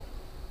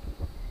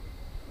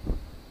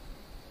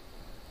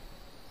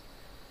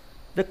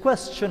The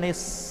question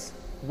is,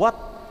 what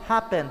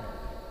happened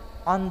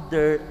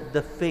under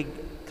the fig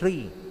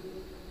tree?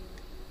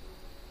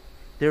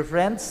 Dear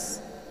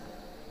friends,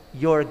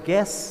 your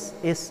guess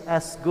is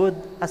as good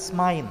as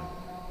mine,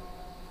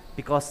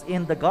 because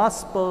in the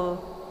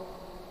gospel,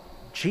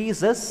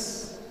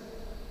 Jesus,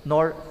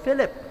 nor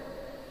Philip,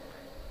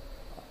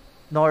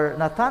 nor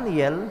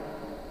Nathanael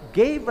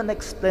gave an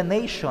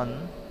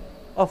explanation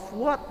of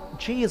what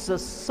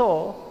Jesus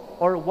saw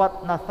or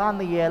what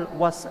Nathanael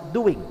was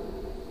doing.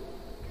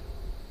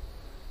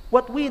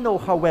 What we know,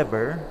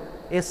 however,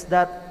 is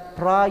that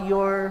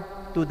prior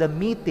to the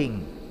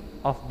meeting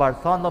of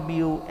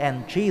Bartholomew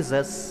and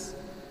Jesus,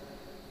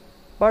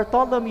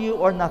 Bartholomew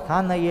or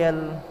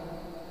Nathanael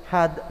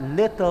had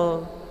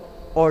little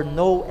or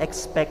no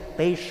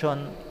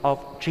expectation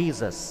of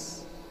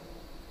Jesus.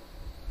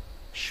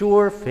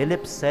 Sure,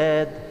 Philip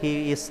said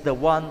he is the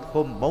one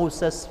whom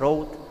Moses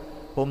wrote,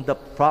 whom the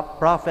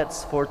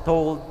prophets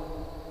foretold.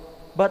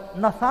 But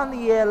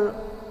Nathanael,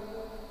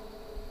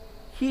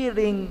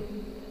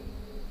 hearing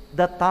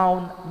the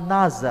town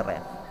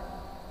Nazareth,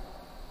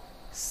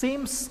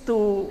 seems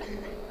to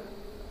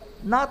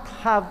not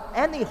have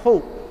any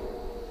hope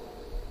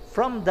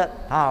from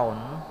that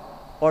town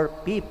or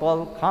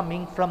people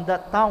coming from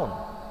that town.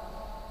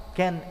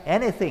 Can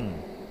anything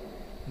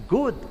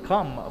good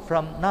come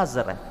from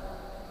Nazareth?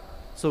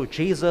 So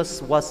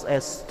Jesus was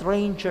a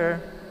stranger.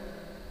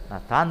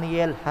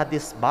 Nathanael had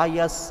this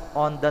bias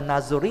on the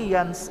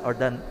Nazareans or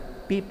the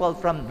people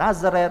from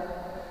Nazareth.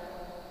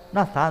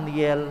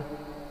 Nathanael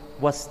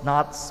was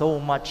not so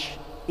much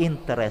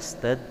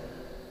interested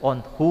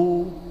on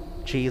who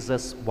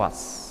Jesus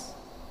was.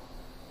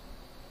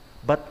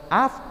 But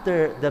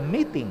after the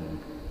meeting,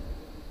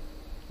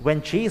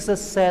 when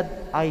Jesus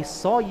said, "I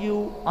saw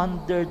you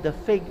under the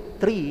fig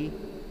tree,"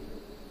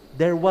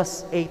 there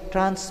was a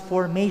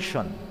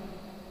transformation.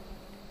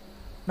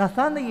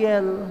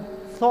 Nathanael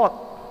thought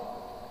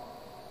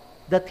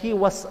that he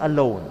was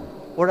alone,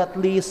 or at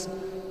least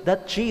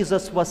that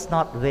Jesus was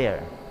not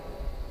there.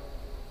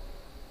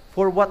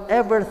 For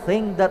whatever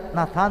thing that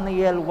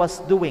Nathanael was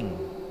doing,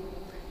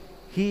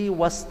 he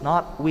was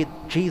not with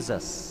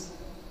Jesus.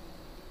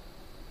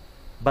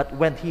 But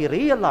when he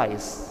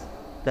realized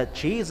that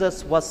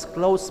Jesus was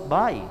close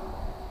by,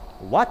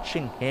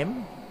 watching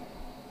him,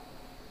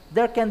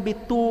 there can be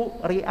two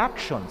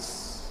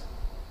reactions.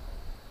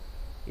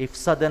 If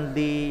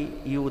suddenly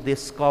you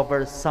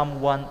discover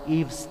someone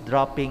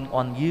eavesdropping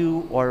on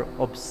you or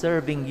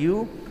observing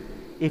you,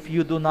 if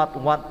you do not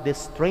want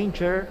this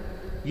stranger,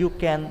 you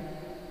can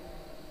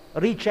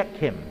reject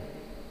him.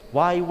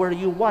 Why were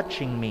you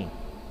watching me?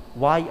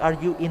 Why are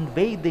you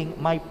invading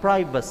my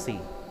privacy?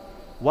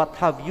 What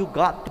have you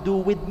got to do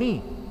with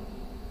me?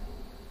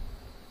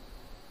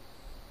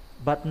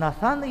 But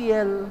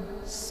Nathanael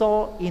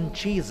saw in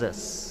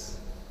Jesus,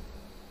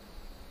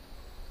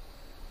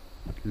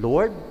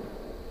 Lord,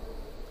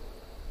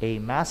 a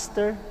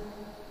master,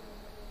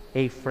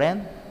 a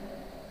friend,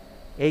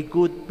 a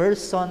good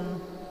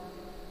person,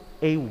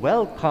 a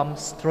welcome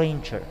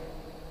stranger.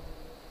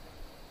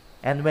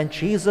 And when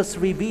Jesus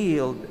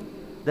revealed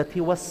that he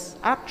was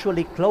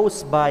actually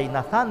close by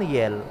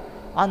Nathanael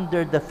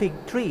under the fig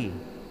tree,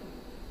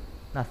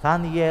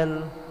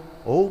 Nathanael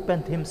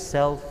opened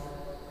himself,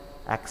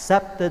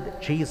 accepted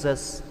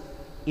Jesus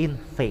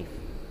in faith.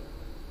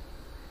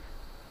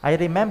 I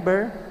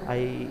remember,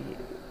 I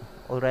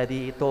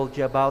already told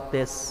you about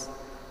this,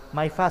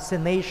 my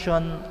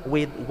fascination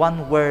with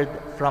one word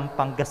from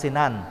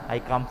Pangasinan. I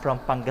come from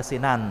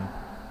Pangasinan.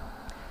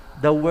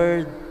 The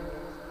word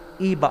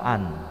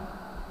ibaan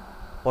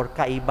or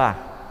kaiba.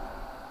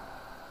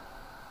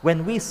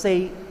 When we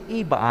say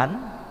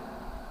ibaan,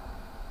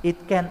 it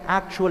can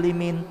actually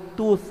mean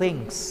two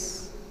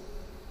things.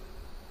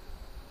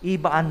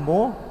 Ibaan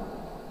mo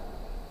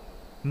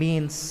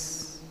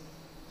means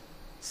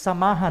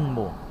samahan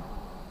mo.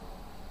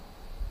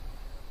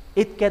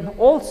 It can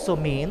also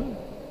mean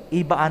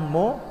ibaan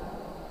mo,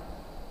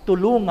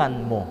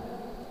 tulungan mo.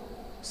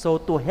 So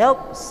to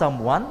help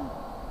someone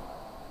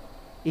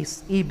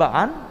is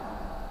ibaan.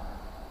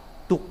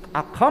 To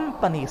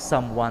accompany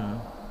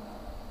someone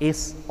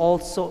is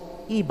also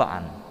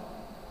ibaan.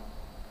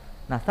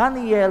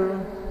 Nathanael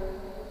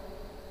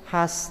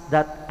has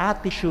that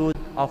attitude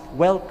of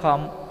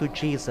welcome to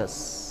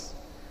Jesus.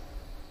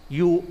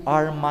 You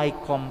are my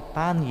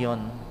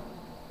companion.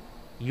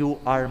 You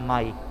are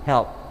my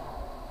help.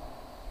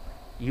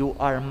 You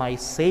are my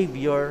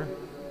Savior.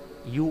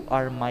 You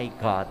are my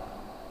God.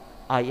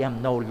 I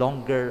am no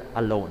longer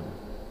alone.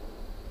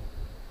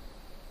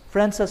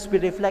 Friends, as we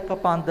reflect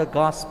upon the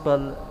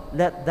gospel,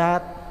 let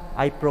that,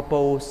 I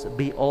propose,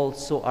 be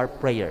also our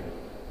prayer.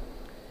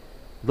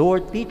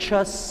 Lord, teach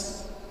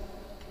us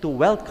to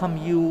welcome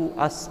you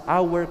as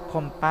our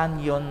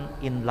companion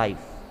in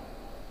life.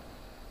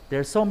 There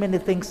are so many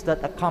things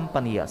that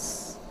accompany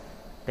us: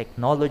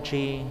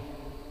 technology,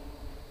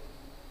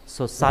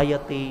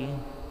 society,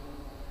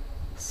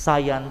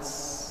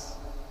 science,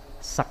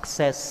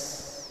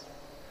 success,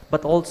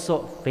 but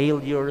also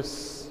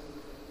failures,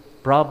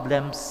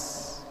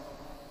 problems,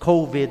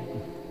 COVID,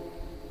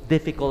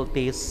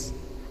 difficulties,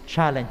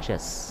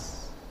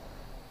 challenges.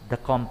 The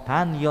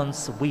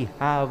companions we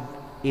have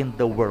in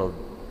the world,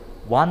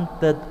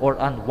 wanted or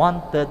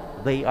unwanted,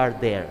 they are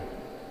there.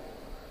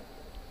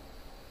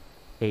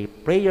 A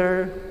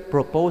prayer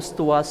proposed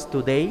to us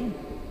today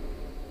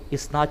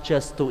is not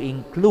just to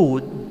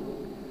include,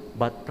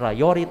 but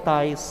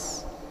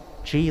prioritize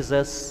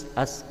Jesus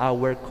as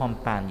our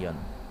companion.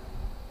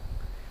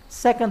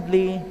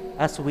 Secondly,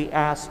 as we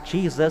ask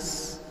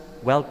Jesus,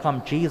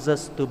 welcome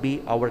Jesus to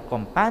be our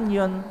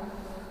companion,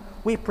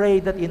 we pray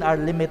that in our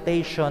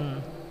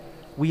limitation,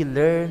 we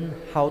learn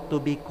how to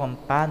be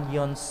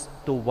companions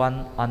to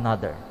one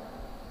another.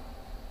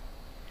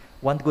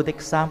 One good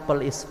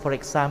example is, for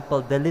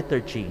example, the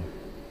liturgy.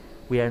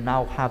 We are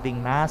now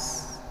having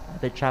Mass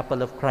at the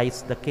Chapel of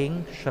Christ the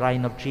King,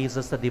 Shrine of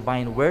Jesus, the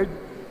Divine Word.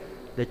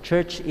 The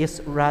church is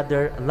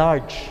rather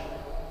large.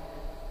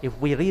 If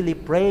we really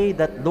pray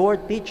that,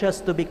 Lord, teach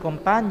us to be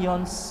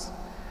companions,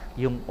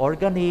 yung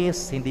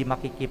organist hindi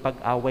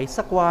makikipag-away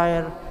sa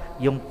choir,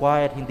 yung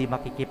choir hindi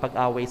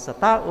makikipag-away sa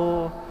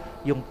tao,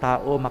 yung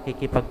tao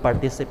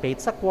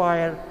makikipag-participate sa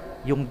choir,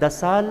 yung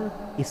dasal,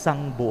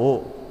 isang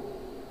buo.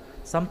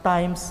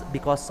 Sometimes,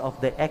 because of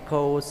the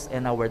echoes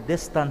and our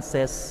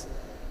distances,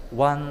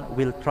 one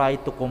will try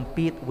to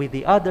compete with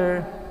the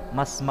other.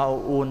 Mas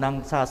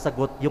mauunang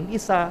sasagot yung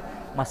isa,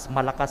 mas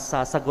malakas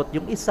sasagot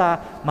yung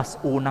isa, mas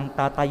unang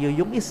tatayo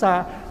yung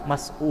isa,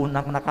 mas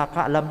unang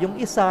nakakaalam yung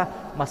isa,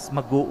 mas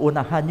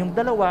mag-uunahan yung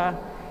dalawa.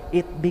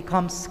 It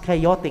becomes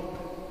chaotic.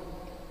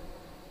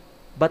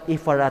 But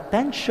if our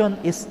attention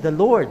is the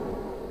Lord,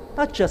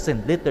 not just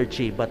in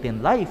liturgy but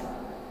in life,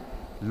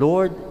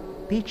 Lord,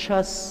 teach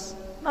us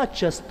not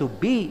just to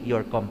be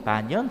your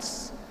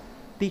companions,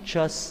 teach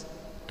us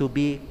to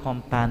be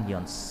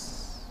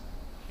companions,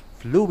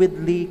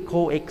 fluidly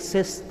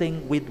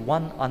coexisting with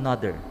one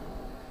another,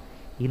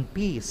 in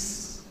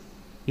peace,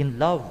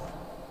 in love,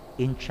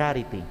 in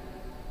charity.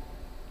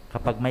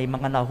 Kapag may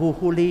mga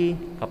nahuhuli,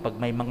 kapag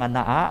may mga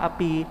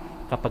naaapi,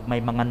 kapag may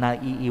mga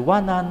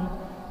naiiwanan,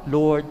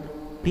 Lord,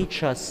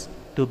 teach us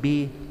to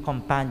be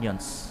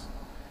companions.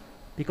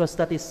 Because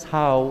that is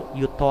how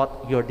you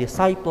taught your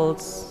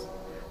disciples.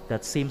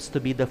 That seems to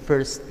be the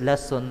first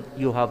lesson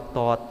you have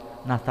taught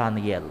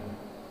Nathanael.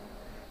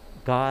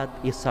 God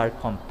is our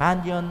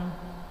companion.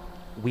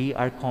 We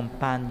are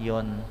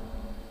companion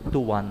to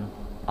one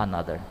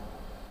another.